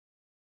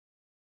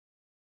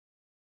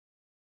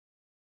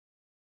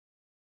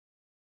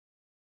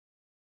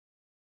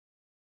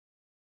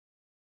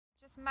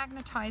just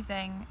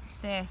magnetising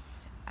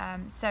this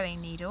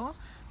sewing needle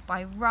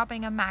by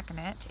rubbing a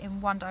magnet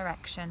in one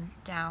direction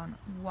down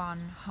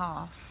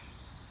 1/2.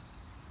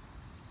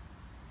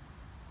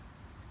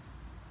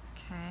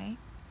 Okay,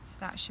 so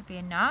that should be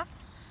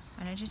enough.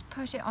 And I just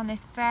put it on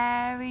this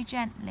very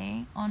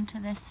gently onto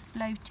this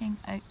floating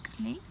oak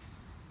leaf.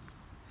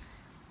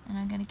 And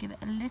I'm going to give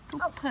it a little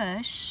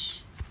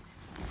push.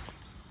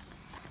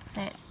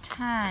 So it's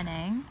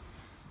turning.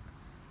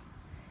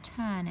 It's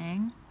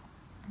turning.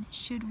 And it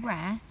should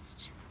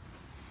rest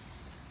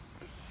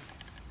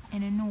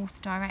in a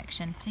north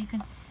direction. So you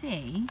can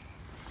see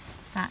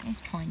that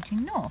is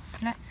pointing north.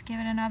 Let's give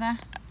it another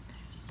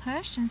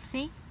push and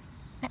see.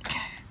 Let go.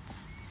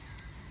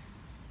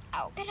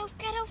 Ow, get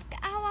off,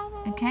 ow,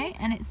 ow, ow. Okay,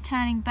 and it's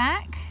turning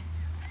back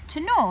to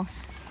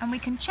north. And we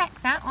can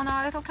check that on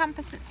our little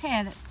compass that's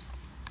here, that's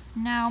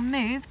now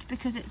moved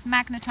because it's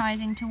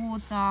magnetising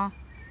towards our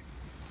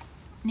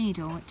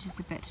needle, which is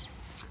a bit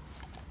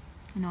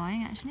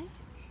annoying actually.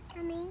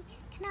 Mummy,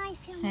 can I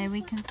film So this we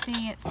one? can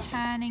see it's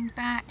turning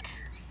back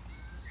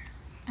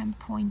and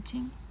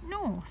pointing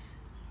north.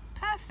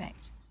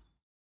 Perfect.